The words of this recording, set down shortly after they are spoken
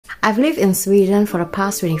I've lived in Sweden for the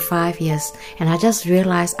past 25 years, and I just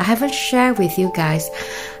realized I haven't shared with you guys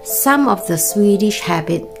some of the Swedish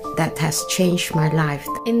habit that has changed my life.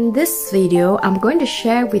 In this video, I'm going to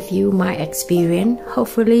share with you my experience.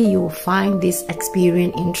 Hopefully you will find this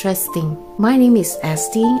experience interesting. My name is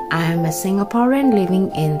Estee. I am a Singaporean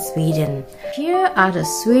living in Sweden. Here are the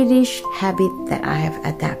Swedish habits that I have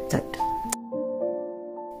adapted.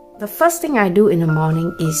 The first thing I do in the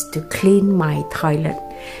morning is to clean my toilet.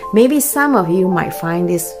 Maybe some of you might find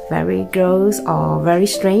this very gross or very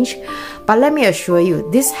strange, but let me assure you,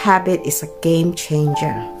 this habit is a game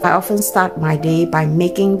changer. I often start my day by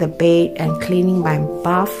making the bed and cleaning my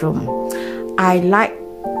bathroom. I like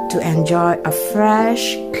to enjoy a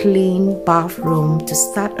fresh, clean bathroom to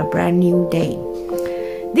start a brand new day.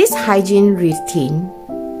 This hygiene routine,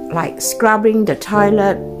 like scrubbing the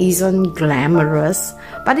toilet, isn't glamorous,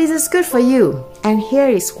 but it is good for you, and here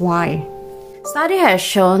is why. Study has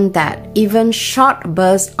shown that even short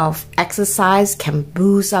bursts of exercise can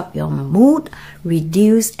boost up your mood,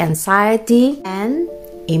 reduce anxiety, and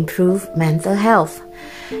improve mental health.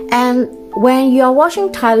 And when you are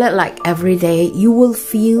washing toilet like every day, you will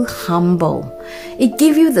feel humble. It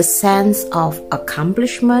gives you the sense of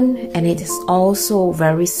accomplishment, and it is also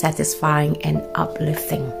very satisfying and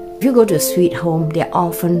uplifting. If you go to a sweet home, they're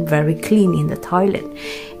often very clean in the toilet,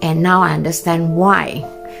 and now I understand why.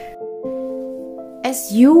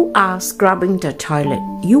 As you are scrubbing the toilet,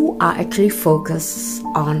 you are actually focused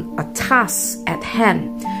on a task at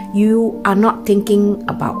hand. You are not thinking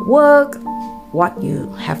about work, what you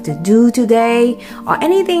have to do today, or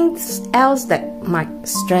anything else that might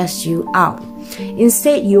stress you out.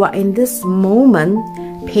 Instead, you are in this moment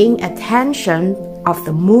paying attention of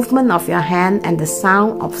the movement of your hand and the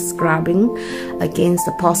sound of scrubbing against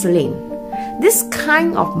the porcelain. This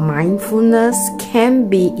kind of mindfulness can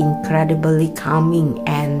be incredibly calming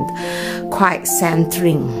and quite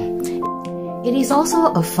centering. It is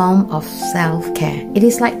also a form of self-care. It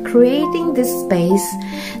is like creating this space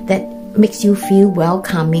that makes you feel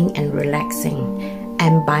welcoming and relaxing.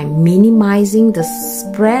 And by minimizing the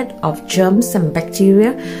spread of germs and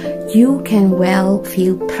bacteria, you can well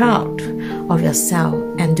feel proud of yourself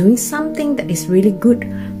and doing something that is really good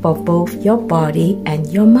for both your body and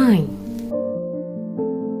your mind.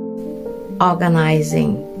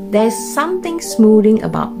 Organizing. There's something smoothing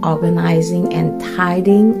about organizing and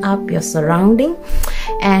tidying up your surrounding.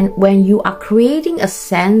 And when you are creating a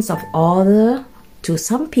sense of order, to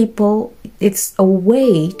some people, it's a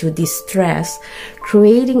way to distress,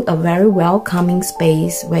 creating a very welcoming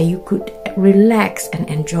space where you could relax and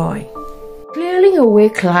enjoy. Clearing away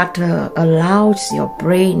clutter allows your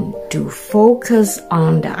brain to focus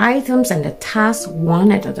on the items and the tasks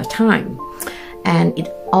one at a time. And it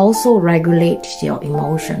also regulates your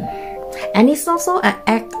emotion. And it's also an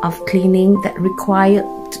act of cleaning that requires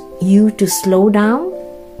you to slow down.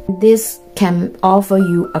 This can offer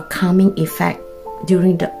you a calming effect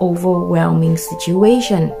during the overwhelming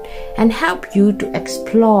situation and help you to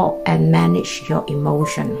explore and manage your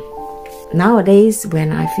emotion. Nowadays,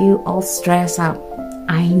 when I feel all stressed out,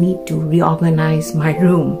 I need to reorganize my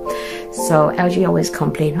room. So LG always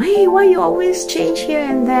complain, hey, why you always change here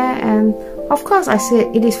and there? And of course, I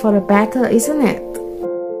said it is for the better, isn't it?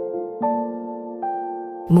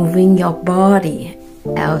 Moving your body.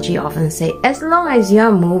 LG often say, as long as you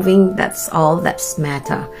are moving, that's all that's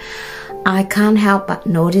matter. I can't help but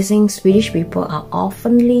noticing Swedish people are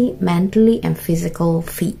oftenly mentally and physically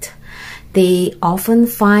fit. They often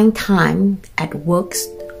find time at work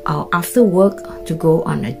or after work to go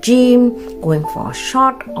on a gym, going for a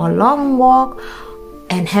short or long walk,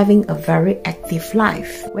 and having a very active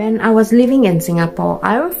life. When I was living in Singapore,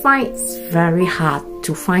 I would find it's very hard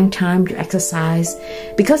to find time to exercise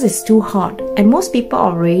because it's too hot, and most people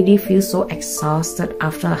already feel so exhausted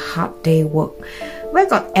after a hard day work. We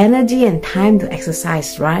got energy and time to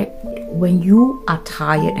exercise, right? When you are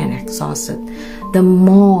tired and exhausted, the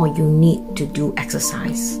more you need to do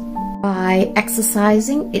exercise. By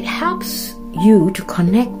exercising, it helps you to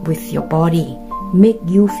connect with your body, make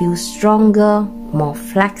you feel stronger, more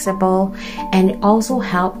flexible, and it also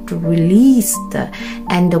helps to release the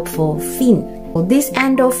endorphin. So this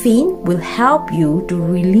endorphin will help you to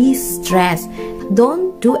release stress.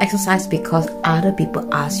 Don't do exercise because other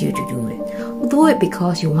people ask you to do it. Do it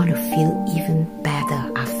because you want to feel even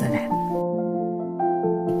better after that.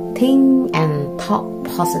 Think and talk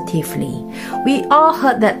positively. We all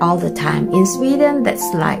heard that all the time. In Sweden,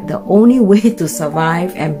 that's like the only way to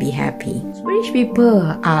survive and be happy. Swedish people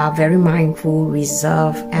are very mindful,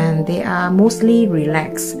 reserved, and they are mostly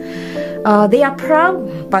relaxed. They are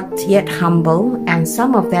proud but yet humble, and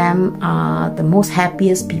some of them are the most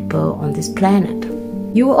happiest people on this planet.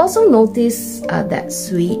 You will also notice that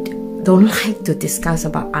Swede don't like to discuss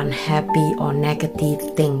about unhappy or negative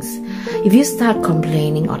things. If you start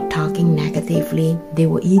complaining or talking negatively, they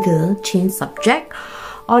will either change subject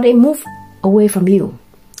or they move away from you.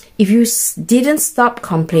 If you didn't stop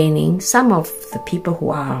complaining, some of the people who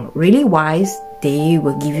are really wise, they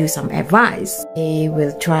will give you some advice. They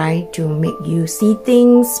will try to make you see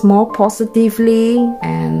things more positively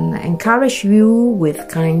and encourage you with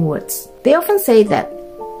kind words. They often say that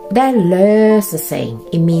there's a saying,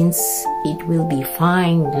 it means it will be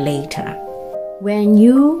fine later. When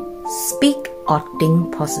you speak or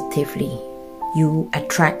think positively, you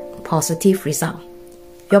attract positive results.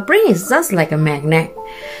 Your brain is just like a magnet.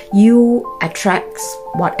 You attract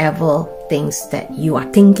whatever things that you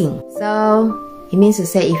are thinking. So it means to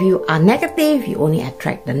say, if you are negative, you only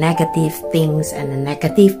attract the negative things and the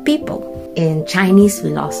negative people. In Chinese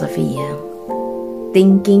philosophy,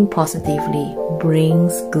 thinking positively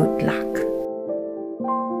brings good luck.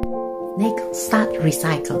 Next, start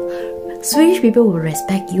recycle. Swedish people will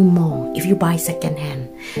respect you more if you buy second-hand.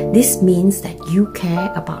 This means that you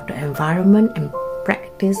care about the environment and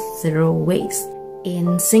practice zero waste.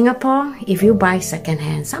 In Singapore, if you buy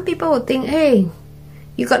second-hand, some people will think, hey,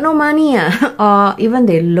 you got no money, or even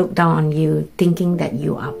they look down on you thinking that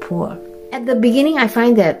you are poor. At the beginning, I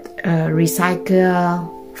find that recycle,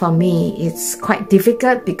 for me, it's quite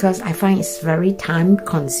difficult because I find it's very time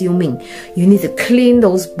consuming. You need to clean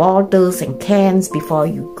those bottles and cans before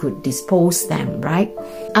you could dispose them, right?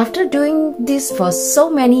 After doing this for so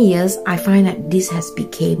many years, I find that this has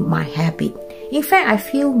become my habit. In fact, I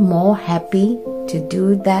feel more happy to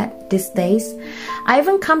do that these days. I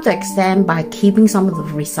even come to extend by keeping some of the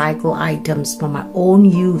recycled items for my own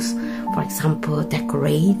use. For example,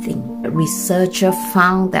 decorating. A researcher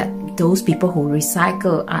found that those people who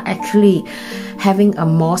recycle are actually having a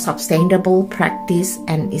more sustainable practice,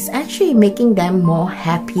 and it's actually making them more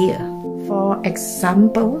happier. For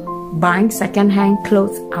example, buying second-hand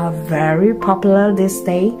clothes are very popular these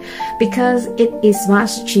days because it is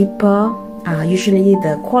much cheaper. Usually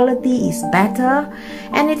the quality is better,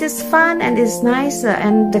 and it is fun and it's nicer,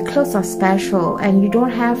 and the clothes are special, and you don't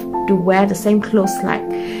have to wear the same clothes like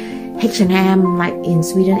H&M. Like in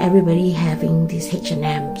Sweden, everybody having this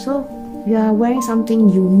H&M, so you are wearing something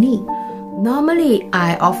unique. Normally,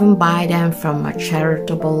 I often buy them from a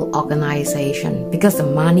charitable organization because the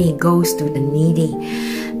money goes to the needy.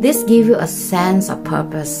 This gives you a sense of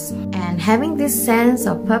purpose, and having this sense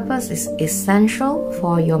of purpose is essential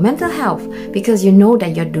for your mental health because you know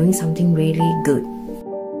that you're doing something really good.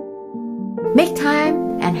 Make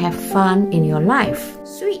time and have fun in your life.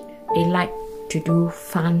 Swede, they like to do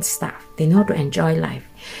fun stuff. They know to enjoy life.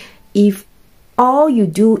 If all you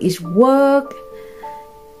do is work,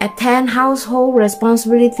 attend household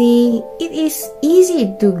responsibility, it is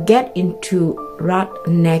easy to get into rut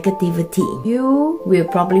negativity. You will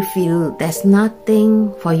probably feel there's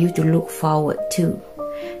nothing for you to look forward to,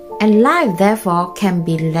 and life therefore can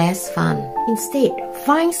be less fun. Instead,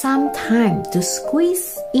 find some time to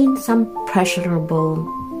squeeze in some pleasurable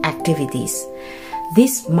activities.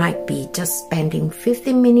 This might be just spending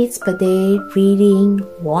 15 minutes per day reading,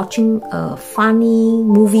 watching a funny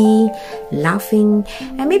movie, laughing,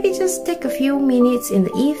 and maybe just take a few minutes in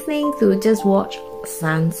the evening to just watch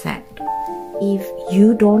sunset. If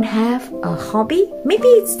you don't have a hobby, maybe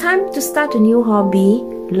it's time to start a new hobby,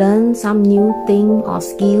 learn some new thing or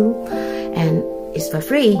skill, and it's for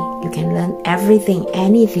free. You can learn everything,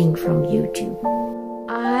 anything from YouTube.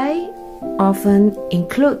 I often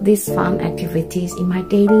include these fun activities in my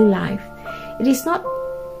daily life. It is not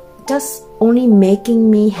just only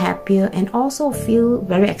making me happier, and also feel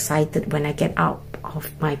very excited when I get out of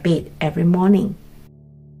my bed every morning.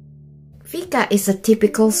 Fika is a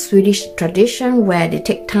typical Swedish tradition where they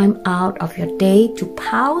take time out of your day to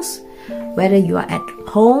pause, whether you are at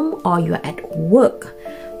home or you are at work,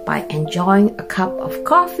 by enjoying a cup of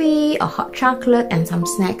coffee or hot chocolate and some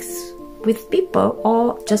snacks with people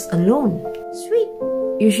or just alone.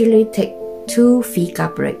 Swede usually take 2 Fika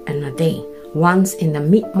breaks in a day, once in the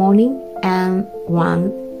mid-morning and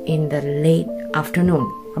one in the late afternoon,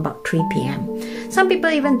 about 3 p.m. Some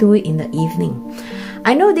people even do it in the evening.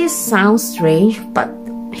 I know this sounds strange, but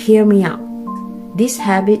hear me out. This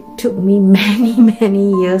habit took me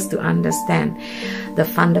many years to understand the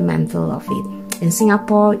fundamental of it. In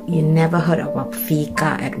Singapore, you never heard about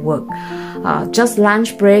Fika at work. Just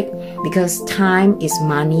lunch break, because time is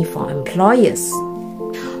money for employers.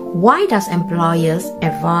 Why does employers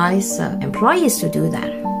advise employees to do that?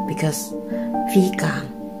 Because Fika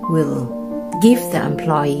will give the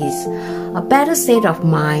employees a better state of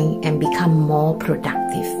mind and become more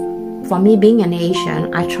productive. For me, being an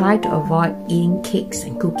Asian, I try to avoid eating cakes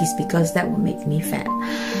and cookies because that will make me fat.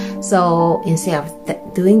 So instead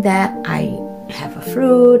of doing that, I have a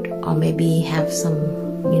fruit or maybe have some,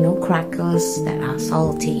 crackers that are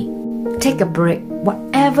salty. Take a break.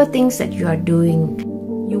 Whatever things that you are doing,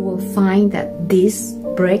 you will find that these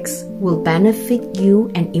breaks will benefit you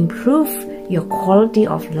and improve your quality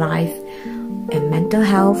of life and mental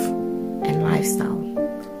health and lifestyle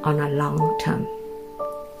on a long term.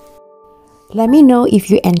 Let me know if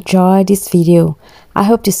you enjoyed this video. I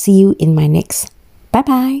hope to see you in my next. Bye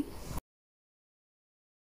bye.